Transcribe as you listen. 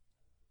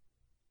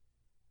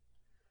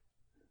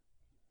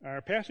Our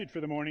passage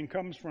for the morning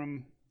comes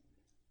from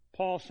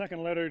Paul's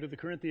second letter to the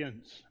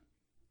Corinthians.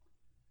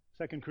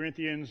 2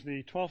 Corinthians,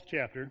 the 12th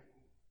chapter.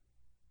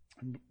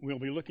 We'll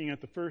be looking at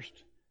the first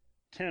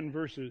 10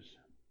 verses.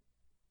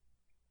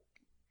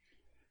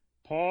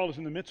 Paul is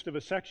in the midst of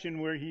a section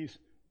where he's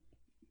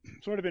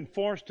sort of been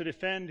forced to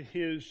defend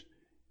his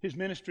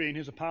ministry and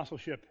his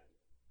apostleship.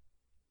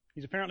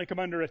 He's apparently come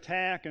under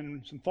attack,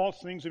 and some false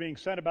things are being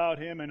said about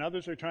him, and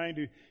others are trying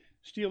to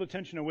steal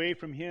attention away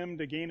from him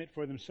to gain it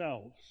for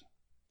themselves.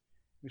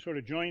 We sort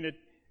of join it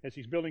as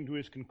he's building to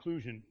his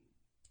conclusion.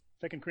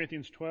 2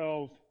 Corinthians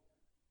 12,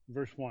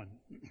 verse 1.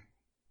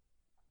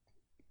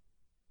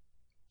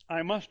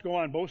 I must go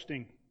on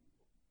boasting.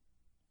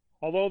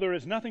 Although there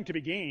is nothing to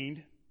be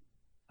gained,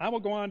 I will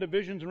go on to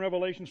visions and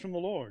revelations from the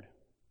Lord.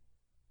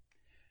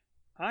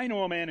 I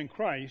know a man in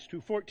Christ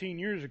who 14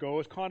 years ago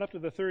was caught up to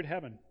the third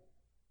heaven.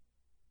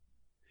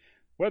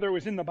 Whether it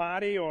was in the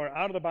body or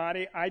out of the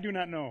body, I do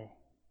not know.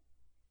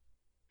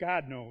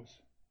 God knows.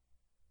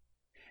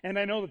 And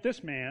I know that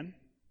this man,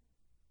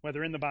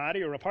 whether in the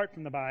body or apart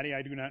from the body,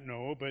 I do not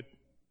know, but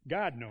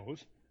God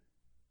knows,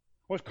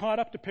 was caught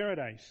up to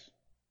paradise.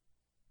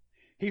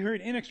 He heard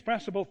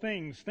inexpressible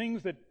things,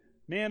 things that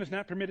man is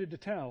not permitted to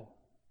tell.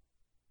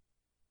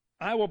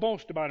 I will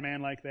boast about a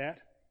man like that,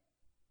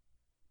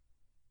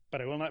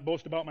 but I will not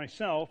boast about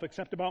myself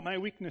except about my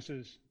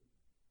weaknesses.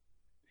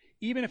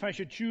 Even if I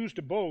should choose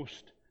to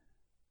boast,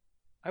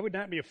 I would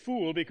not be a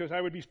fool because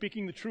I would be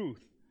speaking the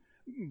truth,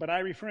 but I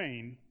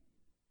refrain,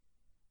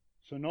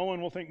 so no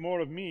one will think more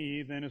of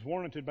me than is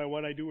warranted by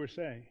what I do or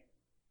say.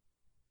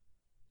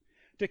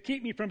 To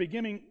keep me from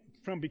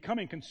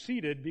becoming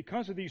conceited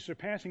because of these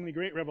surpassingly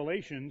great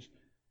revelations,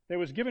 there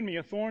was given me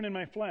a thorn in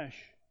my flesh,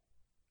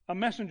 a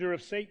messenger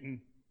of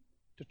Satan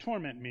to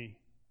torment me.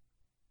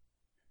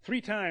 3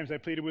 times I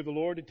pleaded with the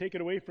Lord to take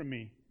it away from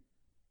me.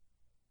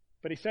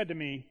 But he said to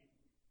me,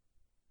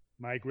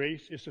 my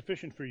grace is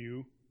sufficient for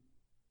you,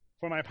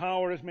 for my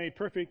power is made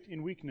perfect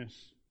in weakness.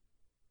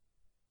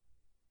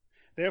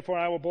 Therefore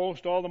I will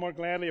boast all the more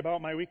gladly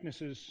about my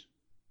weaknesses,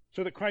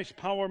 so that Christ's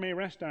power may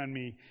rest on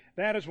me.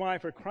 That is why,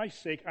 for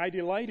Christ's sake, I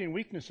delight in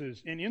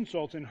weaknesses, in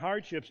insults, in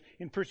hardships,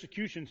 in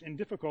persecutions, in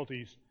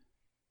difficulties.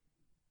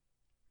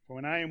 For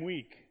when I am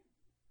weak,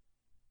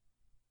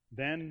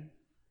 then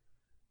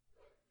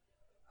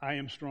I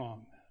am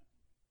strong.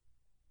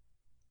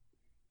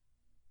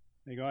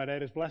 May God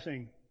add his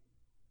blessing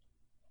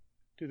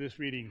to this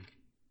reading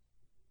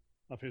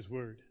of his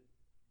word.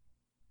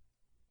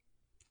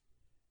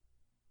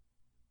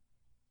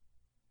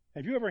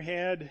 Have you ever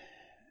had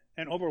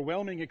an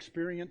overwhelming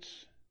experience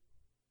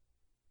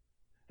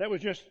that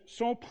was just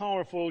so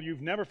powerful you've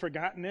never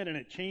forgotten it and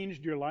it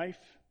changed your life?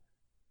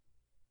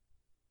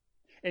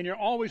 And you're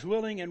always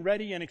willing and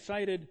ready and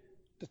excited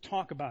to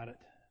talk about it.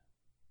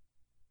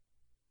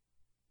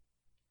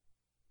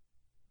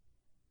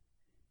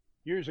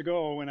 Years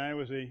ago, when I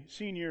was a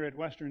senior at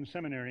Western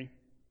Seminary,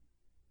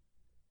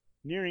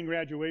 nearing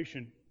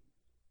graduation,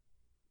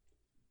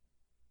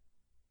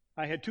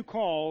 I had 2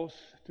 calls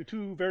to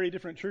 2 very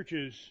different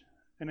churches,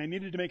 and I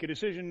needed to make a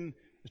decision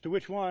as to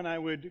which one I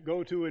would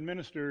go to and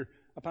minister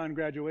upon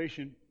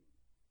graduation.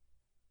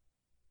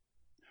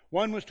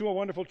 One was to a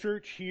wonderful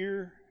church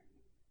here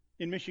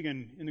in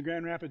Michigan, in the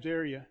Grand Rapids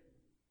area.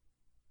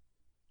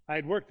 I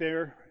had worked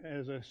there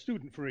as a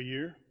student for a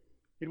year.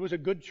 It was a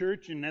good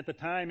church, and at the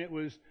time it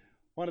was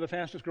one of the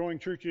fastest growing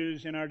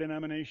churches in our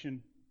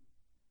denomination.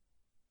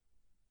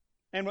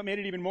 And what made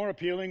it even more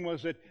appealing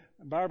was that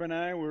Barb and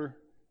I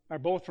are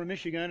both from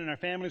Michigan, and our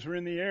families were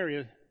in the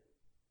area.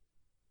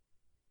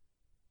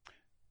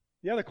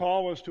 The other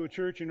call was to a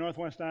church in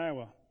northwest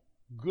Iowa.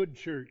 Good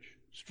church,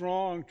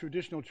 strong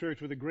traditional church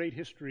with a great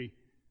history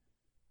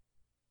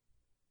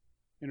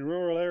in a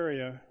rural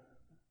area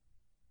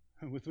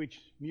with which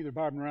neither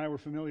Barb nor I were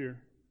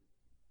familiar.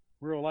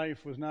 Rural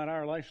life was not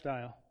our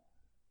lifestyle.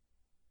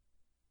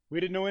 We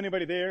didn't know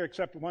anybody there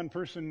except one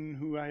person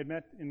who I had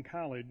met in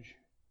college.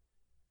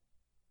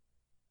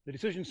 The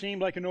decision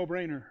seemed like a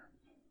no-brainer.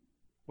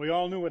 We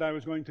all knew what I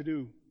was going to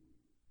do.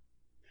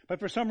 But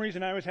for some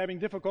reason I was having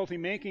difficulty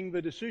making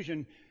the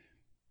decision,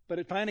 but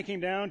it finally came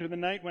down to the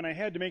night when I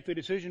had to make the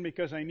decision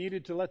because I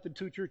needed to let the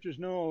 2 churches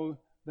know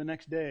the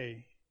next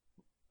day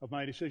of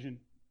my decision.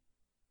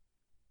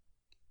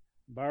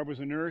 Barb was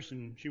a nurse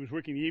and she was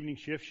working the evening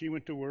shift. She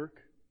went to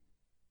work.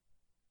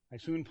 I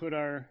soon put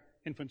our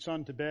infant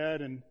son to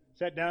bed and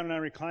sat down in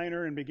our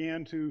recliner and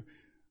began to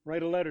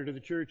write a letter to the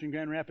church in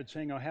Grand Rapids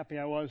saying how happy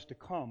I was to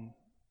come.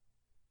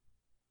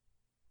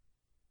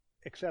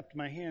 Except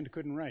my hand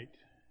couldn't write.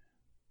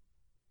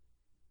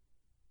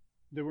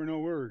 There were no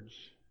words.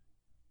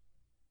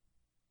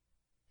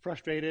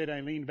 Frustrated, I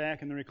leaned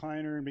back in the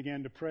recliner and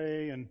began to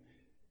pray, and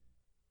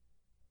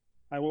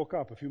I woke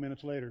up a few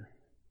minutes later.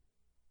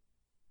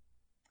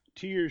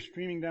 Tears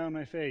streaming down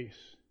my face,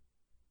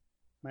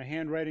 my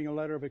hand writing a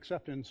letter of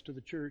acceptance to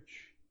the church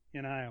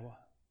in Iowa.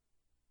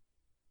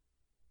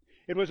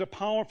 It was a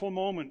powerful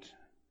moment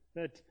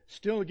that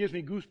still gives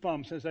me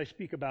goosebumps as I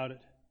speak about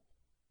it.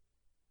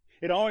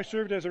 It always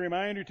served as a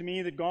reminder to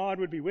me that God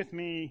would be with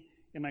me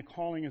in my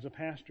calling as a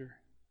pastor.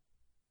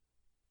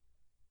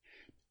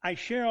 I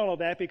share all of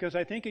that because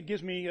I think it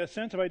gives me a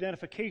sense of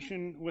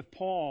identification with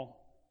Paul.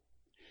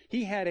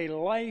 He had a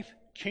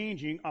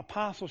life-changing,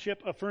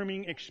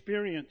 apostleship-affirming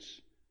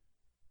experience.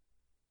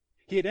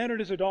 He had entered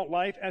his adult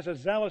life as a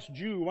zealous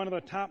Jew, one of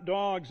the top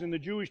dogs in the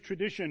Jewish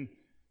tradition.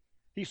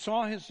 He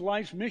saw his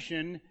life's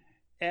mission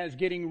as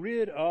getting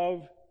rid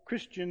of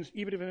Christians,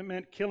 even if it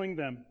meant killing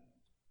them.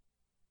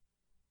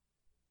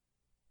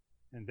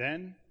 And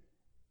then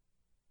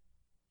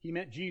he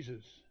met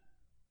Jesus,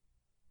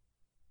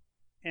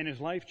 and his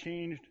life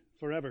changed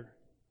forever.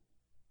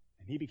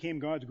 And he became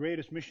God's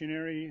greatest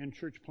missionary and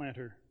church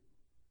planter.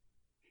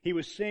 He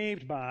was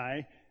saved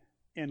by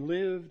and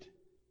lived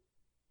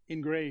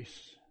in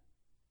grace.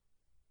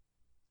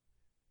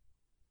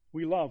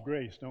 We love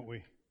grace, don't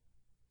we?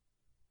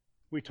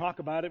 We talk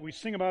about it. We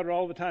sing about it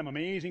all the time.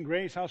 Amazing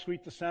grace, how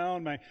sweet the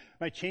sound.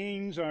 My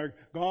chains are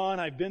gone.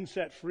 I've been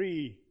set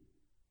free.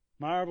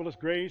 Marvelous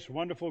grace,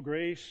 wonderful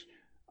grace.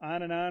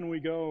 On and on we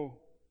go.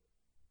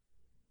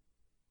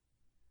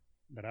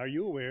 But are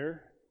you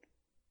aware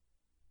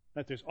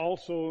that there's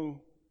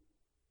also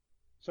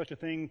such a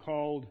thing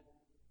called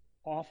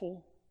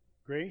awful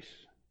grace?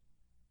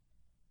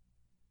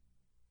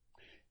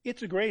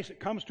 It's a grace that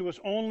comes to us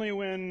only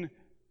when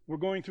we're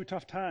going through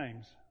tough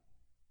times.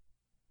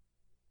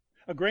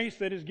 A grace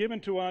that is given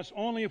to us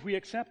only if we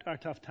accept our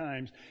tough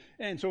times.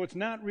 And so it's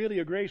not really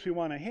a grace we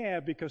want to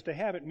have, because to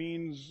have it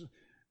means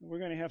we're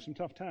going to have some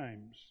tough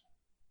times.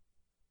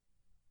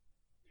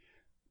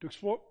 To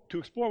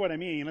explore what I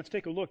mean, let's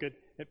take a look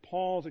at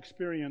Paul's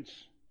experience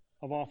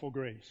of awful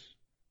grace.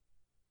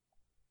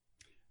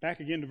 Back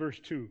again to verse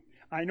 2.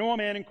 I know a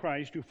man in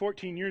Christ who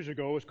 14 years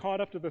ago was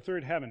caught up to the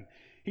third heaven.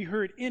 He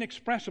heard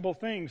inexpressible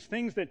things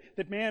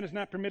that man is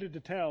not permitted to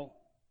tell.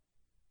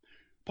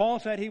 Paul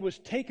said he was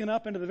taken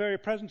up into the very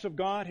presence of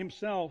God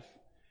himself.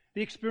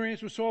 The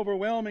experience was so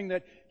overwhelming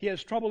that he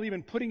has trouble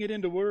even putting it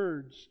into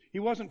words. He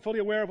wasn't fully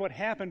aware of what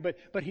happened,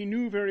 but he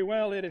knew very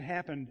well it had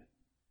happened.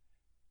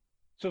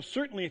 So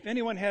certainly, if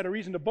anyone had a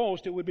reason to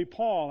boast, it would be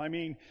Paul. I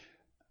mean,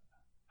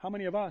 how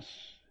many of us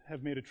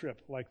have made a trip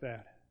like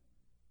that?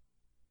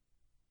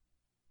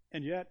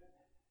 And yet,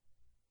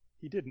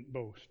 he didn't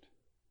boast.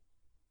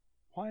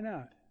 Why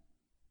not?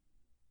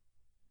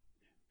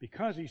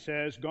 Because, he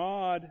says,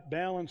 God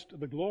balanced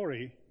the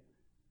glory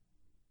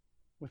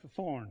with a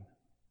thorn.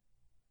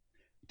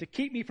 To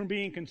keep me from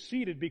being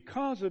conceited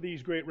because of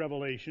these great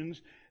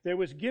revelations, there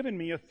was given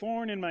me a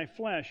thorn in my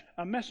flesh,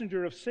 a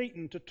messenger of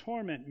Satan to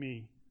torment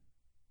me.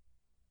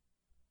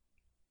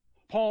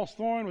 Paul's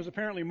thorn was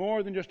apparently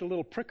more than just a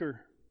little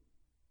pricker.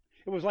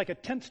 It was like a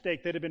tent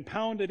stake that had been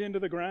pounded into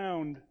the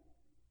ground.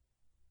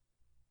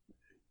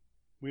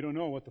 We don't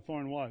know what the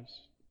thorn was.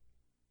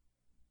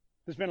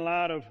 There's been a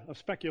lot of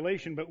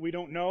speculation, but we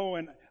don't know,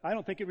 and I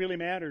don't think it really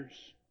matters.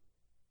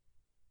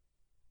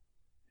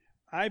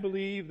 I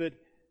believe that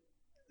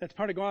that's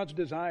part of God's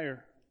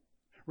desire.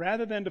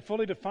 Rather than to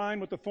fully define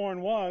what the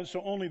thorn was,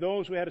 so only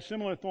those who had a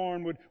similar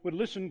thorn would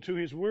listen to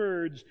his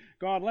words,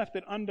 God left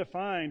it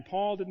undefined.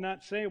 Paul did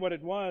not say what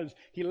it was.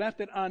 He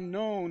left it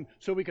unknown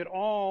so we could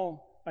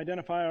all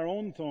identify our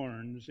own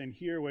thorns and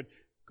hear what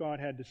God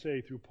had to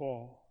say through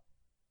Paul.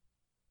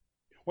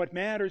 What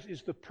matters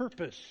is the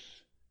purpose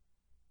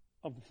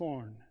of the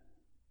thorn.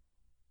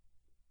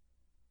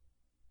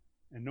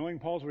 And knowing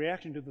Paul's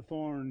reaction to the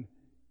thorn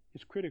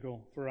is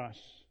critical for us.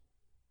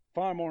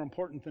 Far more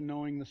important than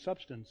knowing the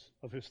substance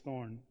of his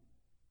thorn.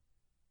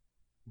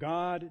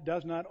 God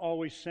does not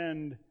always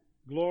send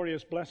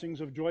glorious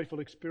blessings of joyful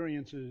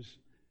experiences.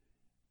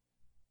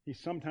 He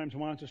sometimes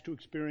wants us to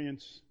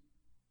experience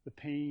the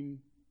pain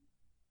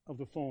of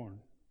the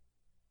thorn.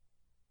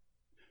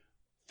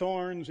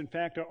 Thorns, in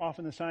fact, are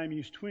often the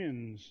Siamese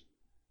twins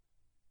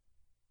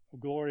of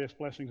glorious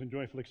blessings and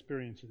joyful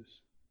experiences.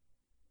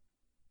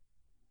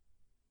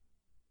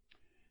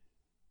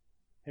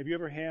 Have you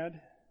ever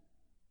had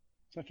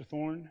such a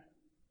thorn?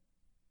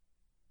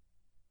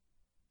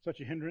 Such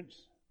a hindrance?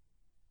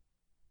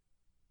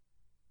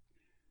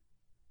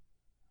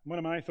 One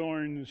of my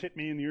thorns hit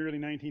me in the early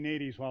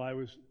 1980s while I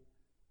was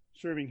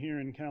serving here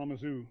in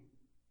Kalamazoo.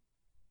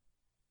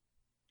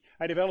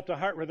 I developed a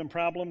heart rhythm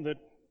problem that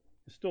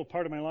is still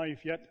part of my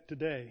life yet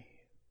today.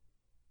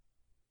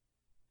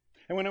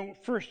 And when it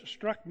first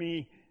struck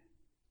me,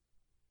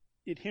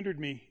 it hindered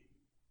me.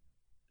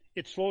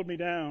 It slowed me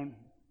down.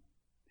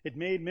 It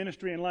made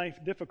ministry and life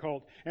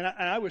difficult. And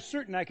I was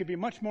certain I could be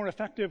much more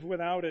effective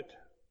without it.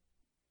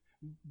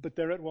 But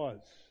there it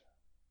was.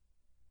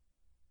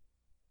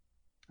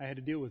 I had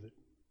to deal with it.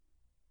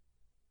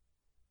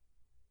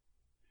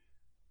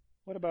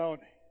 What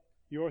about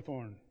your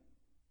thorn?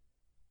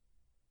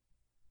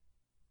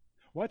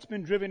 What's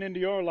been driven into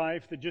your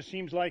life that just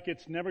seems like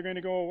it's never going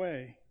to go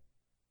away?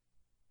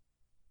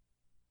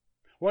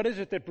 What is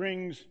it that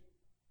brings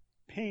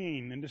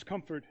pain and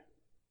discomfort?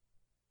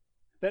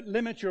 That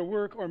limits your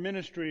work or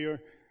ministry,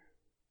 or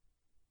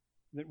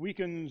that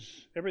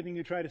weakens everything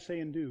you try to say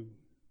and do?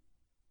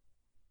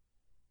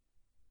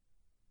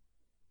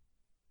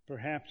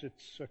 Perhaps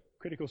it's a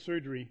critical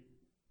surgery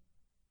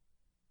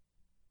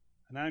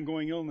an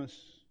ongoing illness,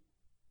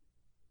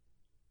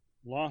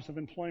 loss of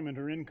employment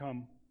or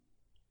income,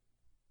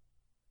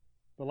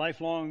 the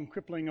lifelong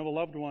crippling of a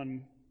loved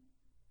one,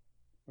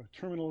 or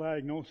terminal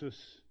diagnosis.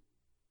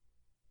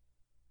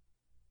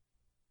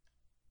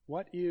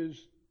 What is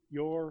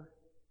your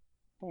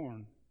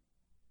thorn?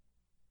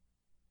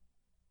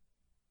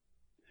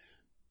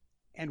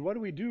 And what do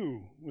we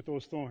do with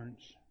those thorns?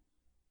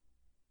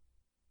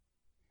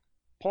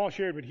 Paul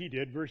shared what he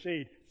did, verse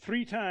 8.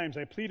 3 times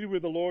I pleaded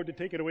with the Lord to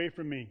take it away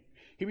from me.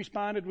 He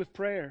responded with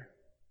prayer.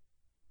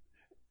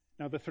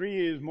 Now the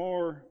 3 is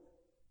more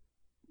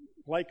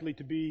likely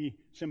to be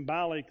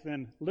symbolic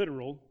than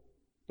literal,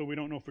 though we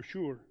don't know for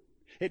sure.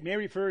 It may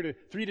refer to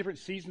 3 different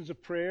seasons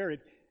of prayer.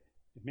 It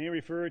may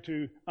refer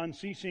to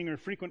unceasing or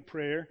frequent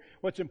prayer.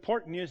 What's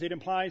important is it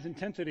implies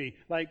intensity,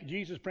 like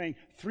Jesus praying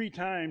 3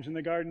 times in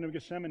the Garden of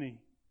Gethsemane.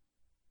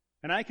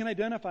 And I can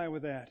identify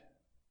with that.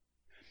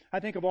 I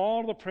think of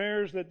all the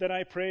prayers that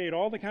I prayed,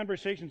 all the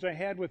conversations I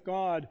had with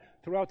God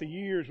throughout the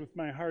years with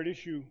my heart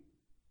issue.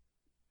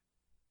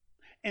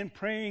 And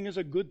praying is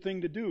a good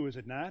thing to do, is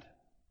it not?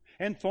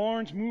 And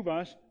thorns move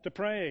us to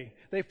pray.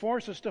 They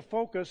force us to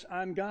focus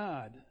on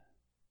God.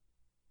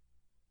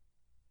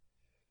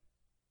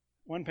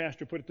 One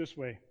pastor put it this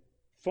way: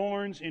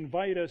 thorns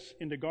invite us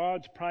into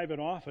God's private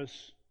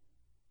office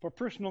for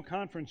personal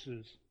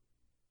conferences.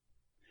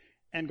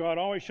 And God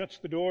always shuts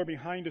the door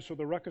behind us so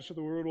the ruckus of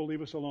the world will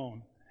leave us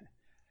alone.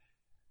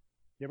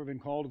 You ever been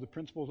called to the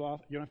principal's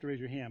office? You don't have to raise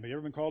your hand, but you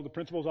ever been called to the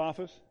principal's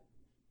office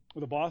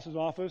or the boss's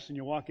office, and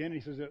you walk in and he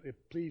says,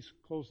 please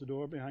close the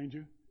door behind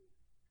you?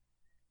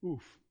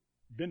 Oof.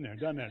 Been there,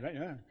 done that, right?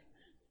 Yeah.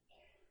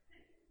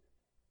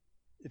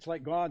 It's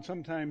like God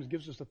sometimes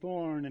gives us a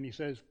thorn and he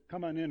says,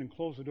 come on in and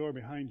close the door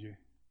behind you.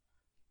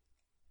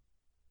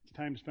 It's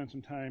time to spend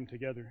some time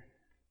together.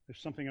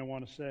 There's something I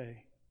want to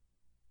say.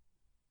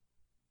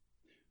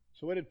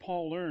 So what did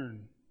Paul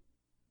learn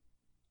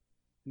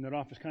in that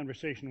office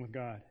conversation with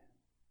God?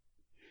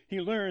 He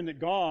learned that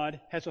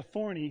God has a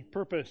thorny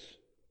purpose.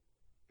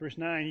 Verse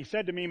 9, he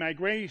said to me, my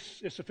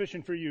grace is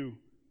sufficient for you.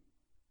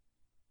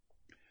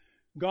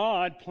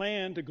 God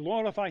planned to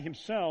glorify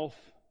himself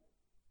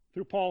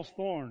through Paul's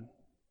thorn.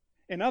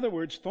 In other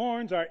words,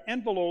 thorns are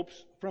envelopes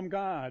from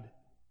God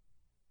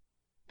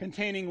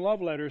containing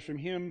love letters from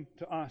him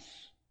to us.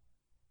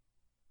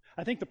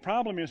 I think the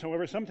problem is,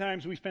 however,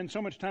 sometimes we spend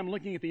so much time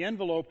looking at the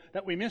envelope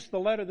that we miss the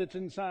letter that's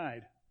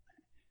inside.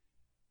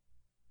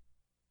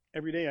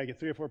 Every day I get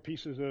 3 or 4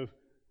 pieces of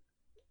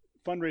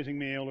fundraising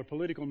mail or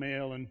political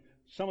mail, and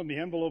some of the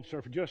envelopes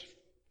are just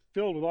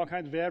filled with all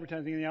kinds of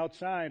advertising on the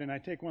outside, and I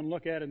take one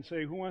look at it and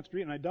say, who wants to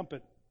read it? And I dump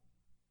it.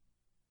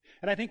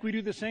 And I think we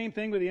do the same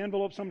thing with the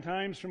envelope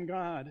sometimes from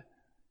God,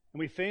 and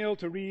we fail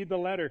to read the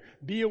letter.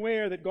 Be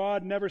aware that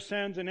God never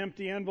sends an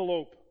empty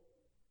envelope,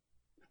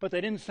 but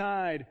that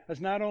inside is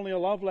not only a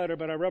love letter,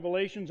 but are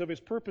revelations of his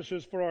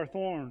purposes for our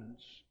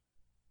thorns.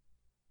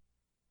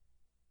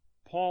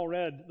 Paul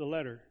read the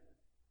letter,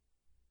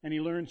 and he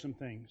learned some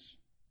things.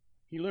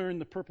 He learned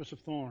the purpose of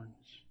thorns.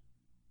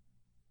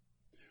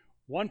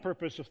 One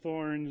purpose of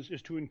thorns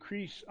is to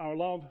increase our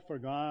love for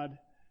God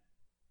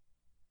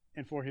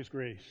and for his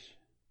grace.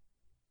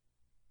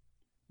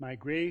 My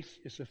grace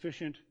is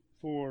sufficient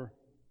for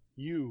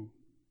you.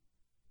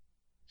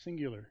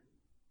 Singular.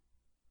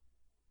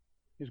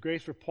 His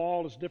grace for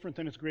Paul is different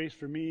than his grace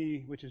for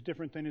me, which is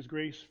different than his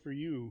grace for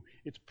you.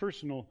 It's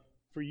personal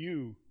for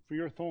you, for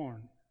your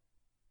thorn.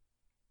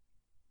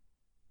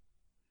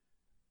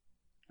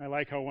 I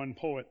like how one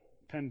poet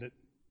penned it.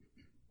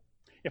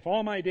 If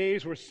all my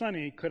days were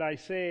sunny, could I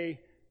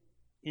say,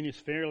 in his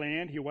fair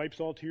land he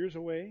wipes all tears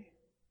away?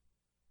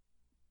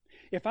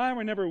 If I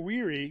were never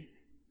weary,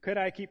 could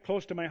I keep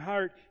close to my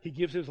heart, he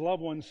gives his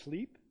loved ones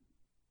sleep?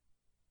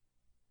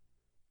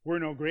 Were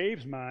no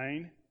graves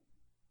mine,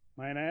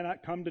 might I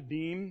not come to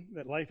deem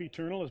that life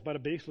eternal is but a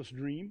baseless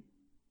dream?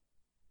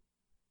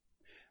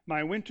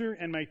 My winter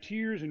and my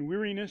tears and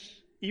weariness,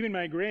 even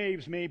my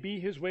graves, may be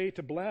his way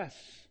to bless.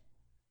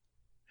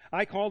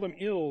 I call them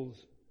ills,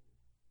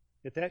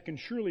 yet that can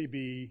surely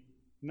be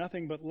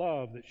nothing but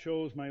love that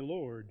shows my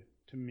Lord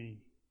to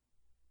me.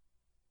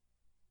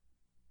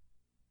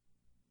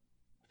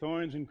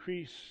 Thorns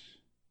increase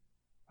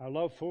our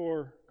love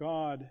for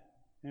God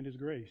and his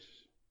grace.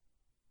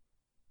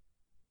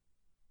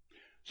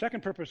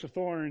 Second purpose of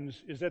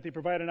thorns is that they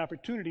provide an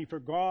opportunity for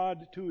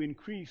God to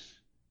increase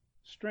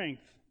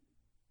strength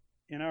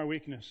in our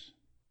weakness.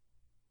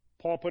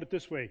 Paul put it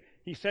this way.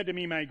 He said to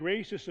me, my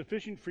grace is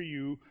sufficient for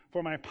you,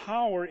 for my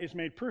power is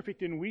made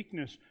perfect in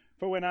weakness.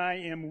 For when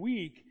I am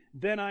weak,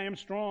 then I am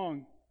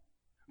strong.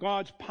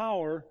 God's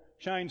power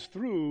shines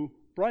through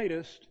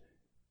brightest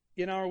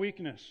in our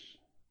weakness.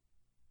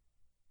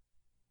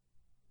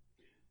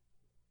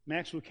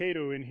 Max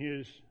Lucado, in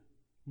his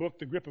book,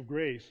 The Grip of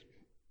Grace,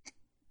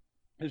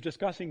 is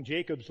discussing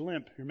Jacob's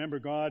limp. Remember,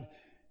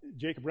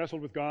 Jacob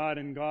wrestled with God,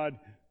 and God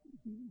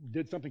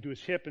did something to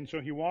his hip, and so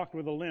he walked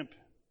with a limp.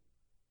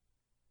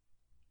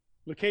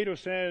 Lucado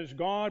says,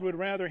 God would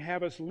rather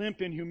have us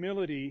limp in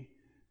humility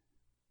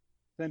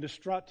than to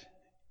strut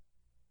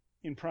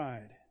in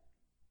pride.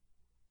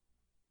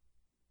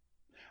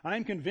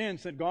 I'm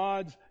convinced that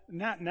God's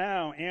not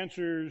now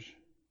answers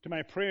to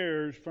my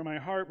prayers for my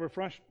heart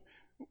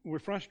were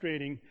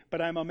frustrating,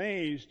 but I'm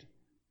amazed.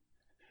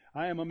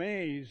 I am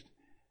amazed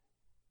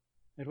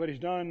at what He's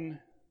done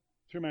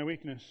through my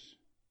weakness.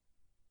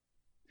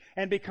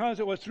 And because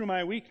it was through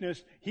my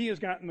weakness, He has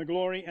gotten the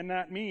glory and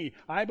not me.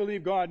 I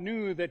believe God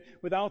knew that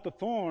without the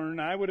thorn,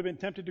 I would have been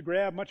tempted to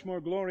grab much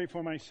more glory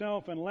for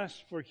myself and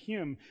less for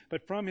Him.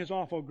 But from His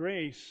awful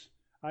grace,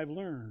 I've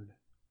learned.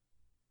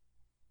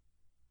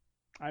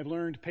 I've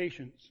learned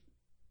patience.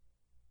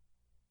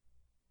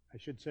 I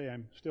should say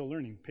I'm still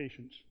learning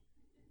patience.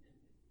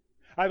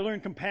 I've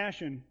learned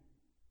compassion.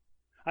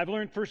 I've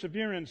learned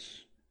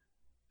perseverance.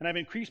 And I've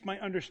increased my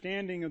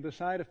understanding of the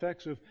side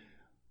effects of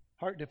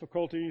heart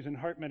difficulties and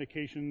heart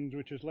medications,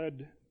 which has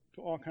led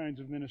to all kinds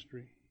of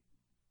ministry.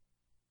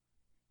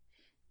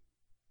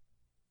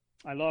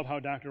 I love how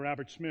Dr.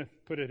 Robert Smith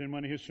put it in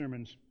one of his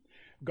sermons.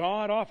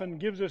 God often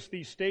gives us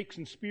these stakes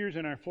and spears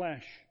in our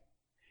flesh,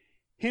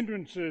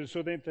 hindrances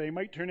so that they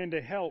might turn into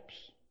helps,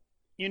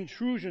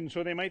 intrusions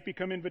so they might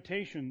become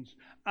invitations,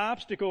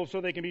 obstacles so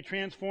they can be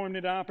transformed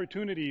into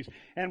opportunities,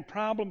 and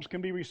problems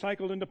can be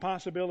recycled into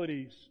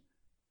possibilities.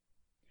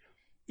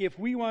 If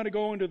we want to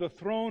go into the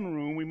throne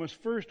room, we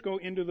must first go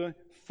into the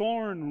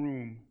thorn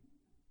room,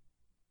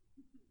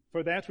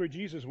 for that's where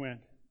Jesus went.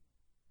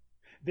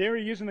 There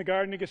He is in the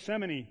Garden of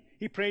Gethsemane.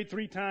 He prayed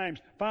 3 times,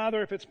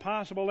 Father, if it's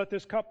possible, let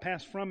this cup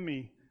pass from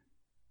me.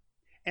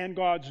 And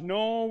God's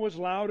no was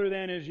louder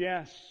than His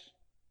yes.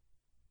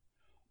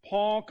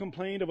 Paul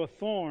complained of a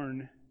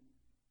thorn,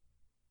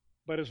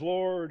 but his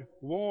Lord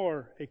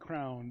wore a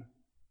crown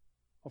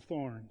of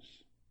thorns.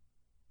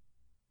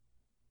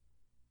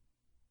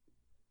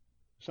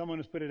 Someone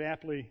has put it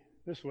aptly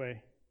this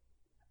way.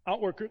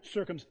 Outward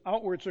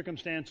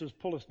circumstances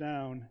pull us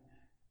down,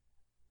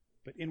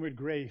 but inward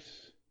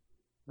grace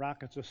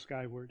rockets us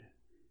skyward.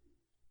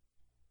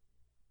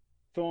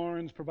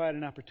 Thorns provide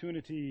an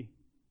opportunity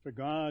for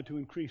God to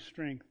increase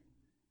strength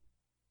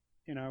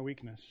in our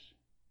weakness.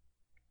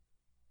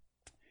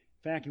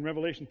 In fact, in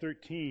Revelation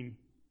 13,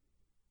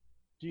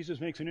 Jesus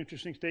makes an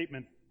interesting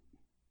statement.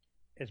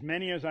 As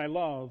many as I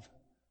love,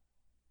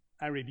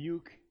 I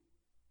rebuke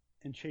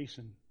and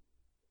chasten.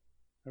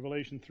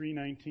 Revelation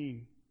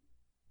 3:19.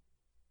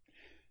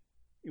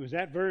 It was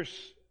that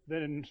verse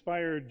that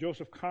inspired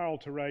Joseph Carl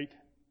to write,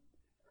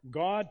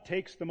 God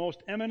takes the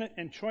most eminent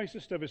and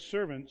choicest of His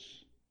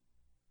servants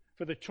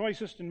for the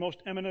choicest and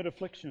most eminent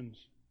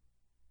afflictions.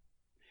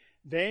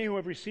 They who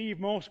have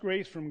received most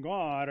grace from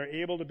God are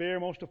able to bear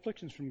most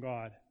afflictions from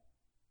God.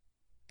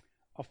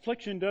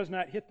 Affliction does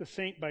not hit the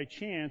saint by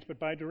chance, but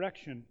by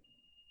direction.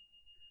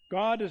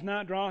 God does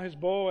not draw His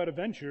bow at a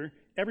venture.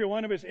 Every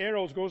one of His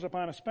arrows goes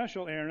upon a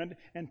special errand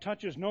and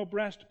touches no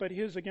breast but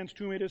his against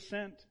whom it is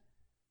sent.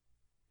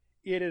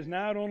 It is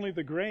not only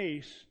the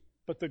grace,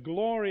 but the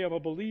glory of a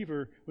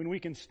believer when we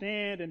can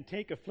stand and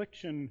take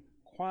affliction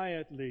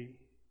quietly.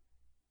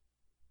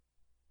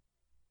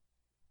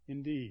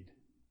 Indeed,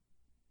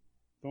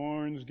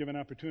 thorns give an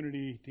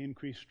opportunity to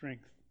increase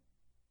strength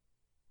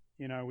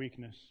in our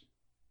weakness.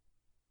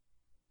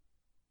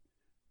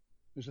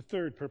 There's a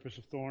third purpose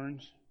of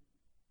thorns.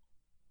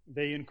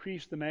 They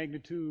increase the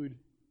magnitude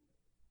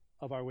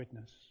of our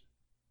witness.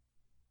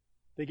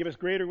 They give us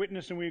greater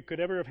witness than we could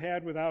ever have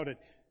had without it.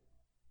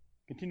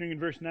 Continuing in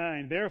verse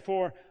 9,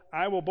 therefore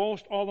I will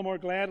boast all the more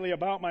gladly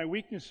about my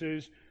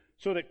weaknesses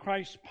so that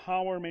Christ's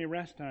power may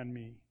rest on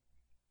me.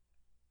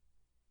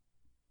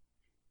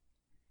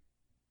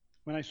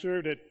 When I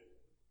served at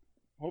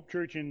Hope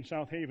Church in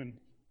South Haven,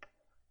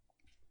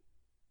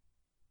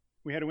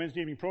 we had a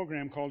Wednesday evening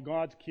program called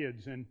God's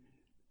Kids, and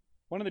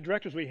one of the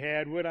directors we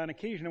had would, on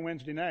occasion on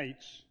Wednesday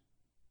nights,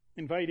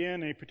 invite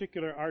in a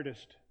particular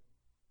artist.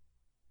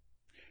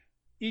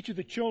 Each of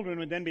the children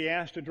would then be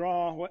asked to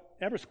draw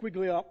whatever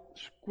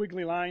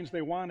squiggly lines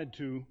they wanted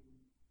to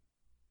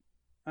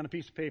on a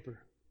piece of paper.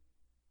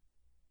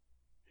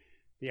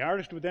 The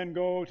artist would then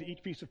go to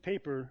each piece of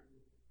paper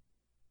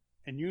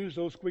and use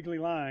those squiggly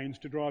lines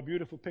to draw a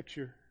beautiful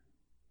picture.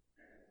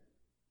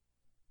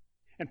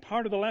 And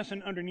part of the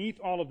lesson underneath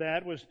all of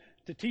that was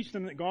to teach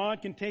them that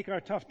God can take our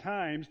tough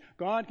times,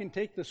 God can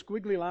take the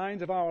squiggly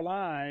lines of our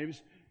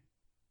lives,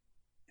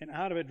 and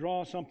out of it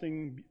draw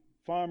something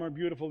far more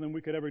beautiful than we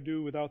could ever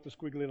do without the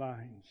squiggly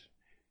lines.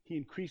 He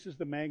increases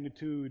the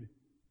magnitude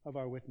of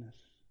our witness.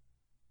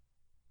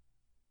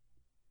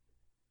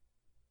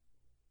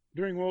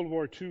 During World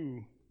War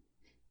II,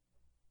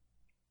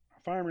 a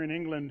farmer in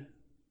England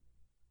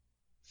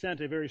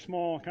sent a very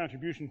small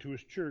contribution to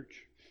his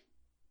church.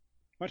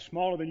 Much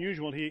smaller than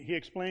usual. He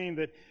explained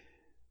that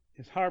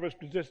his harvest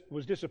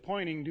was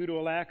disappointing due to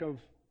a lack of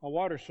a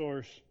water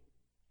source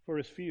for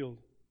his field.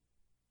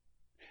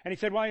 And he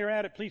said, while you're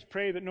at it, please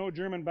pray that no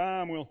German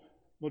bomb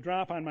will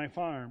drop on my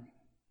farm.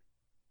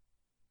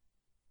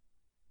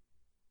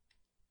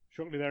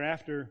 Shortly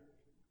thereafter,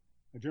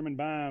 a German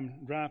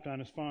bomb dropped on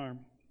his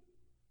farm.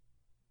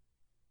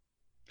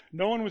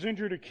 No one was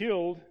injured or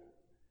killed,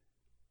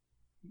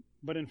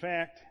 but in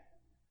fact,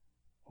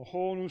 a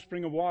whole new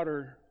spring of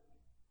water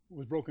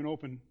was broken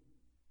open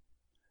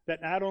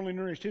that not only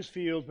nourished his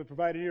fields but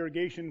provided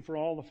irrigation for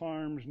all the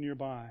farms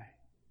nearby.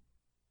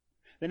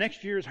 The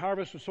next year's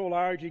harvest was so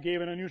large he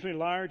gave an unusually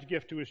large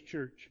gift to his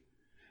church.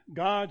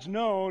 God's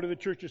no to the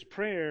church's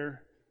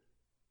prayer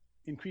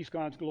increased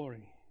God's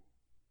glory.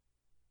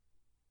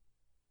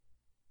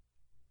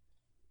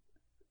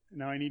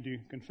 Now I need to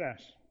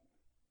confess.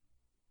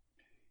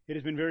 It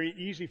has been very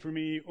easy for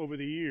me over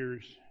the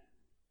years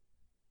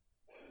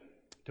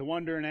to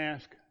wonder and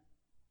ask,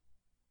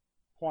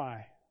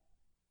 why?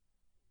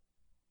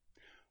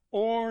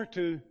 Or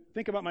to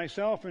think about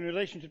myself in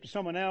relationship to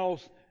someone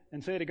else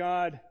and say to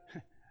God,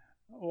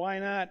 why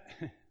not?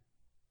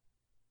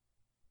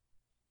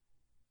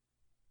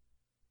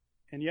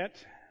 And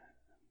yet,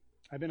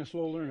 I've been a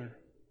slow learner.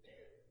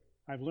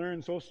 I've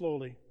learned so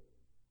slowly.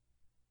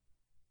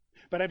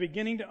 But I'm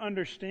beginning to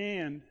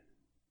understand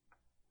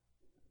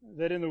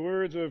that in the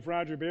words of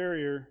Roger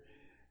Barrier,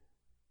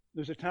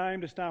 there's a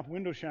time to stop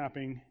window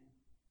shopping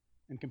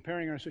and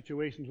comparing our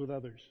situations with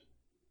others.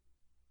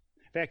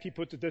 In fact, he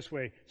puts it this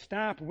way: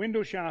 stop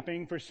window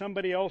shopping for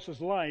somebody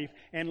else's life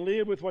and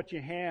live with what you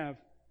have.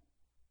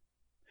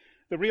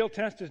 The real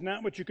test is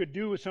not what you could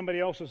do with somebody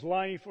else's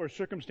life or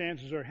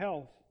circumstances or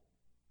health.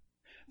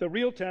 The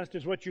real test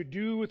is what you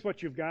do with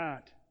what you've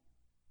got.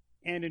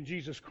 And in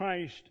Jesus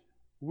Christ,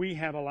 we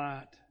have a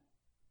lot.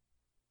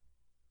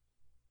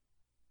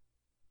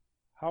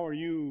 How are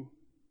you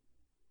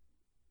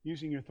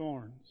using your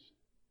thorns?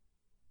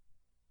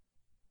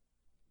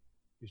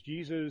 Is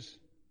Jesus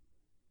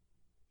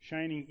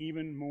shining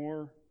even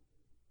more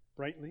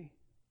brightly?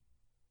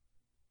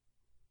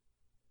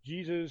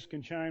 Jesus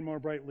can shine more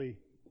brightly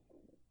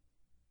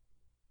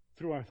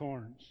through our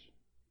thorns.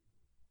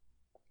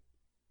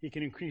 He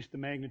can increase the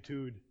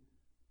magnitude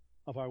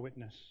of our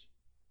witness.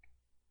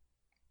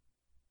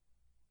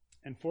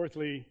 And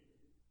fourthly,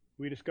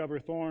 we discover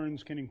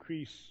thorns can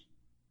increase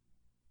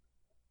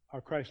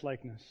our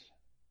Christ-likeness.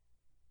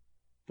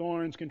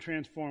 Thorns can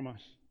transform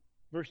us.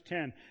 Verse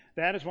 10,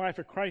 that is why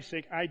for Christ's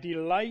sake I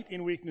delight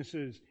in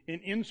weaknesses,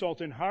 in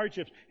insults, in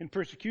hardships, in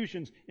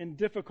persecutions, in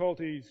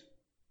difficulties.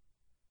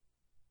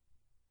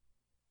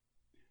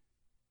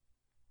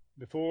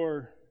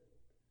 Before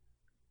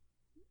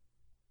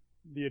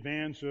the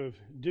advance of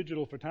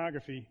digital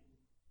photography,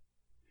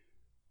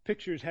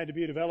 pictures had to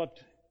be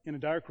developed in a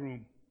dark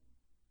room.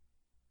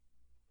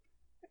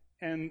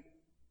 And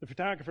the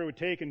photographer would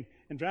take and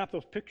drop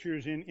those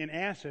pictures in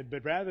acid,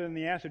 but rather than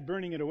the acid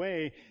burning it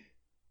away,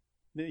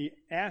 the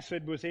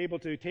acid was able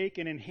to take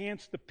and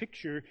enhance the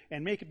picture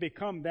and make it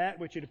become that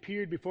which it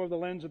appeared before the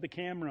lens of the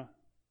camera.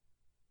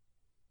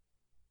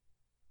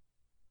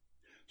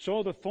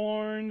 So the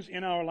thorns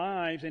in our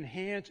lives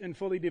enhance and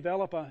fully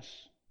develop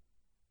us.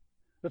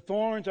 The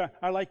thorns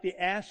are like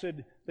the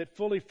acid that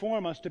fully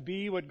form us to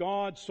be what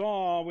God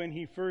saw when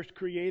He first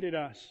created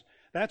us.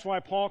 That's why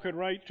Paul could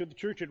write to the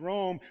church at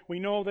Rome, we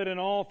know that in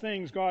all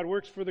things God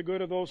works for the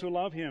good of those who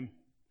love Him,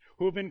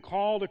 who have been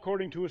called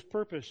according to His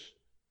purpose.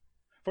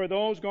 For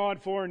those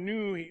God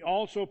foreknew, He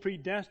also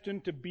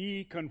predestined to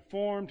be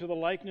conformed to the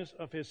likeness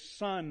of His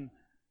Son.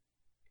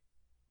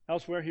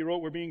 Elsewhere he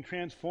wrote, we're being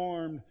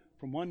transformed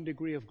from one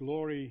degree of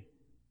glory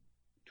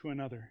to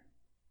another.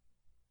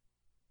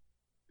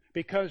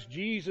 Because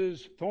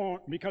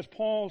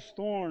Paul's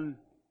thorn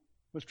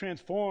was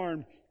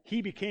transformed,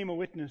 he became a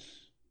witness.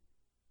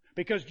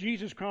 Because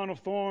Jesus' crown of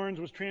thorns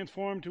was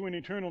transformed to an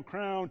eternal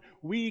crown,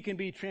 we can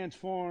be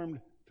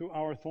transformed through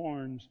our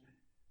thorns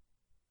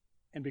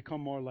and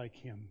become more like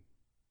Him.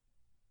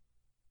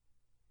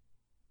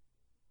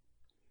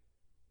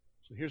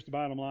 So here's the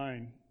bottom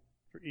line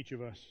for each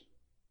of us.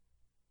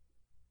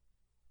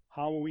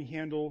 How will we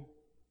handle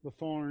the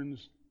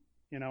thorns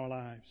in our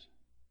lives?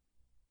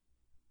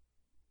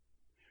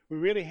 We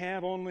really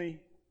have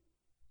only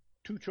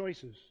two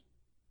choices.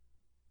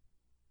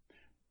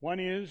 One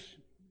is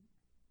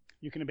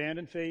you can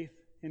abandon faith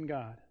in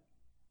God.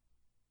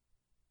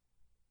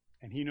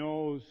 And He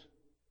knows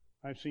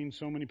I've seen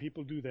so many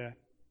people do that.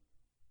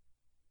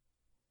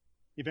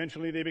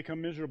 Eventually they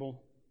become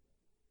miserable.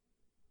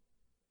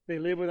 They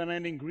live with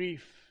unending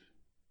grief,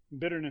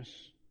 bitterness,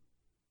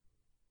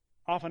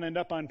 often end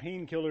up on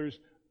painkillers,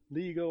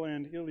 legal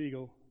and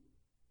illegal.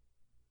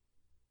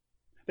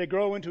 They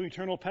grow into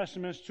eternal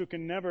pessimists who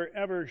can never,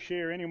 ever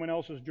share anyone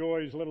else's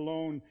joys, let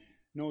alone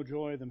no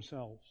joy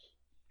themselves.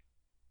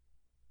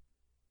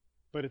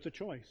 But it's a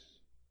choice.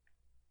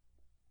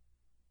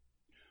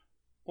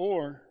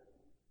 Or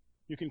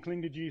you can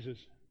cling to Jesus.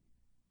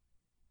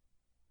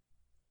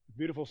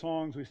 Beautiful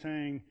songs we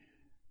sang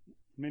in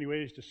many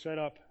ways to set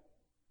up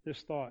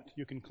this thought.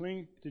 You can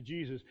cling to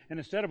Jesus. And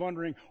instead of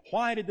wondering,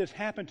 why did this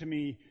happen to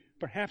me?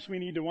 Perhaps we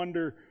need to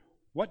wonder,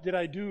 what did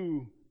I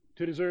do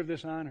to deserve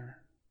this honor?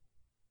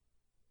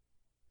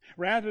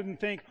 Rather than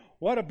think,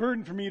 what a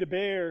burden for me to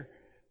bear,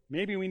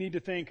 maybe we need to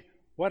think,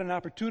 what an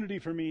opportunity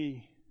for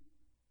me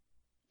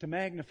to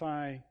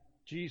magnify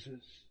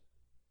Jesus.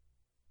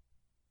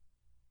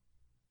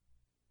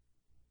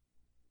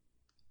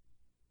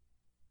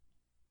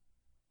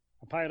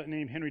 A pilot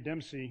named Henry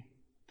Dempsey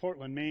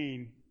Portland,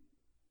 Maine,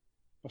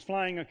 was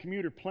flying a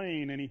commuter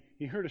plane, and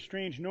he heard a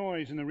strange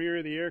noise in the rear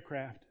of the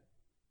aircraft.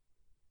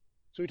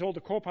 So he told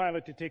the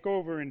co-pilot to take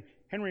over, and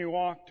Henry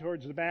walked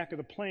towards the back of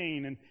the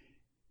plane, and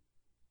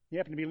he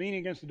happened to be leaning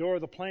against the door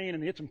of the plane,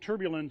 and he hit some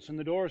turbulence, and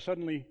the door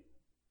suddenly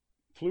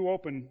flew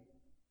open,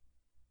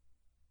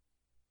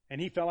 and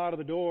he fell out of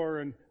the door,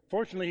 and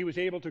fortunately he was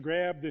able to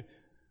grab the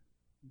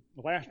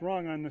last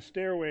rung on the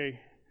stairway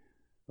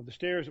of the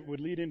stairs that would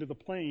lead into the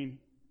plane,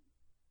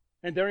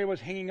 and there he was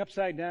hanging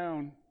upside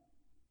down,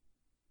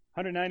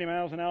 190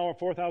 miles an hour,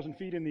 4,000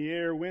 feet in the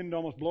air, wind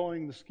almost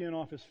blowing the skin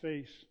off his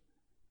face.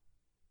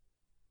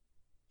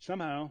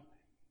 Somehow,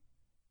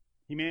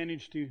 he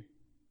managed to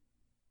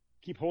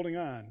keep holding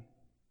on.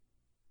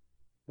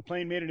 The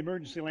plane made an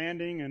emergency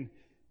landing, and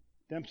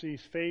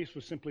Dempsey's face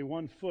was simply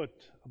 1 foot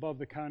above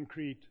the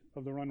concrete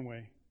of the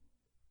runway.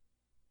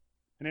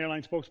 An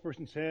airline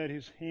spokesperson said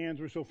his hands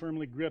were so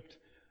firmly gripped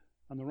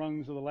on the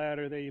rungs of the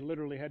ladder, they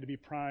literally had to be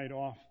pried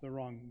off the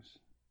rungs.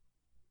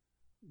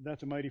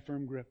 That's a mighty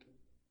firm grip.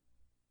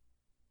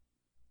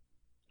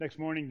 Next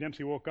morning,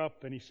 Dempsey woke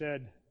up and he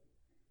said,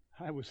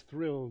 "I was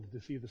thrilled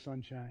to see the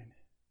sunshine."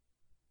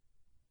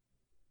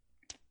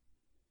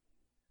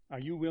 Are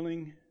you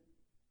willing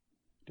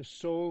to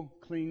so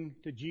cling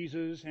to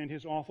Jesus and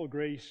His awful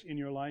grace in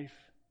your life?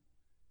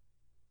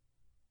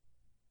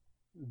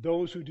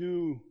 Those who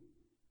do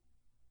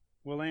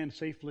will land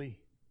safely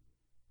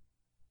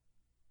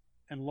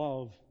and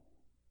love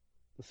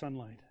the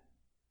sunlight.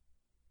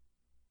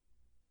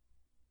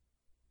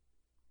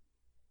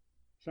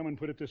 Someone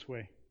put it this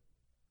way: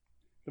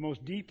 the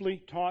most deeply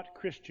taught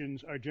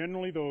Christians are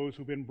generally those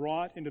who've been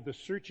brought into the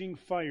searching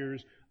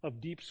fires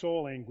of deep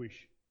soul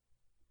anguish.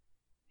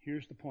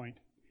 Here's the point.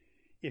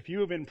 If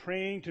you have been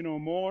praying to know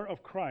more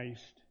of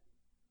Christ,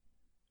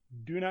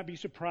 do not be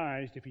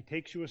surprised if He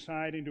takes you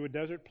aside into a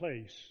desert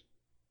place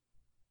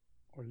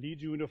or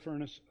leads you into a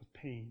furnace of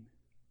pain.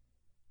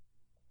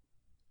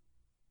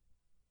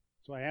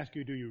 So I ask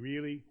you, do you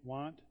really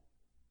want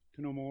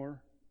to know more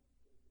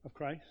of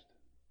Christ?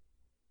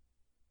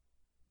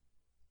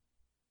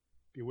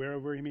 Beware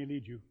of where He may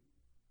lead you.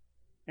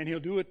 And He'll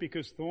do it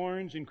because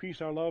thorns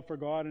increase our love for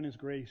God and His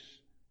grace,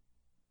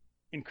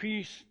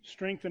 increase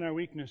strength in our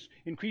weakness,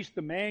 increase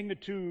the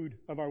magnitude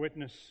of our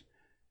witness,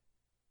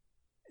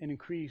 and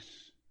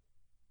increase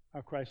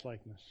our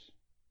Christ-likeness.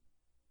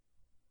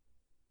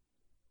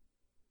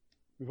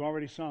 We've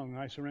already sung,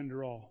 "I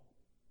Surrender All."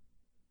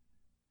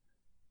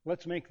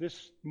 Let's make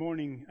this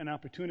morning an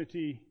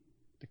opportunity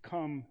to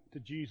come to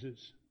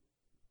Jesus.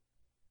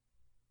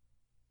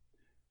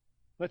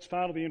 Let's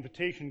follow the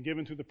invitation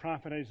given through the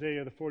prophet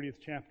Isaiah, the 40th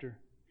chapter.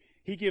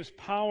 He gives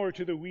power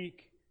to the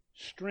weak,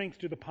 strength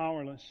to the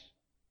powerless.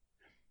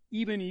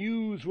 Even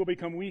youths will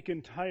become weak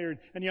and tired,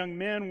 and young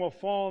men will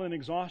fall in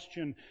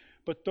exhaustion.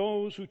 But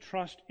those who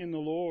trust in the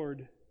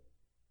Lord,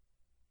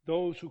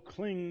 those who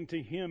cling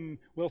to Him,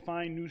 will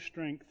find new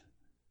strength.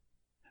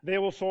 They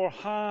will soar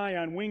high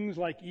on wings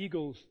like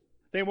eagles.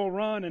 They will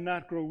run and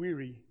not grow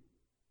weary.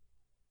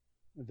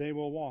 They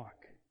will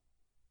walk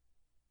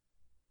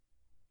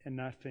and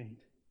not faint.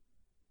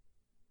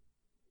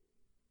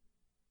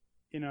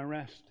 In our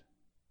rest,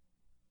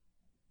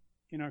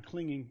 in our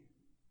clinging,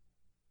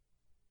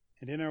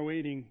 and in our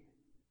waiting,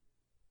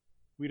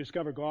 we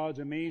discover God's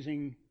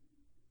amazing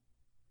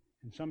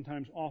and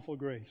sometimes awful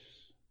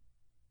grace.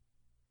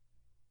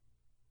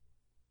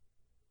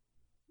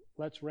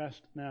 Let's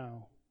rest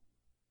now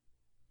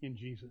in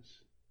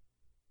Jesus.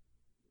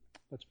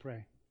 Let's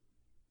pray.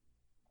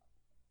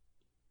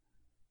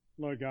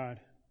 Lord God,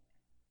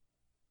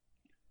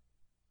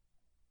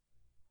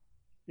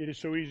 it is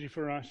so easy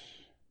for us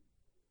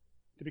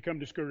to become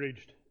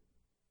discouraged,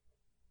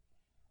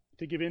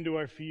 to give in to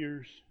our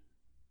fears.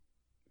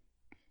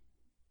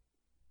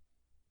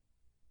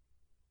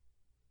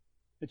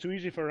 It's so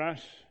easy for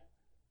us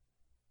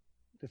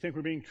to think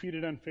we're being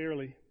treated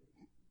unfairly.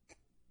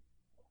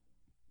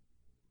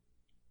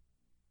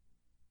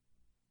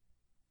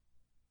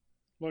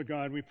 Lord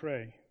God, we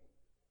pray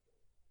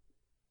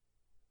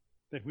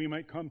that we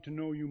might come to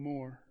know You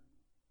more.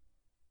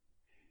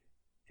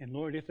 And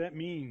Lord, if that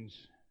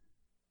means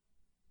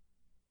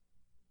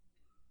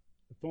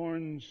the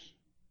thorns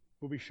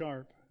will be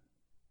sharp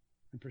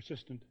and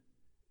persistent,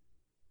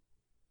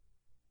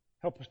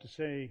 help us to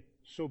say,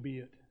 so be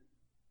it.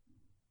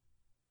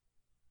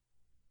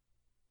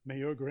 May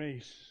Your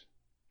grace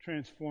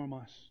transform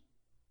us,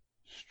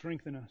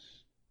 strengthen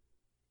us,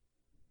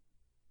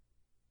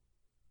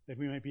 that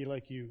we might be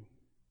like You.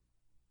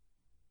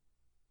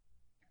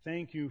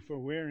 Thank You for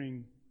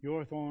wearing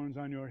Your thorns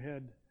on Your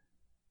head.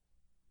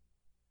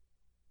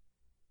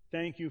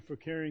 Thank You for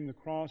carrying the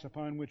cross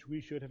upon which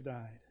we should have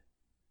died.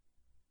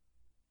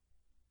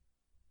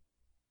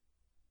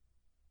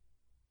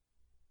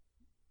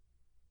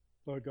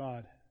 Lord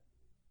God,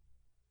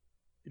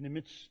 in the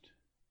midst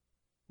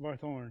of our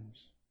thorns,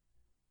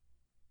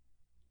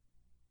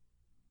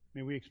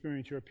 may we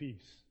experience Your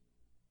peace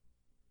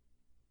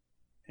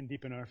and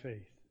deepen our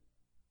faith.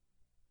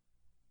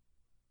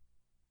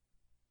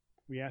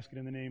 We ask it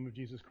in the name of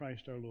Jesus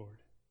Christ our Lord.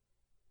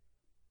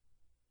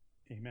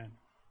 Amen.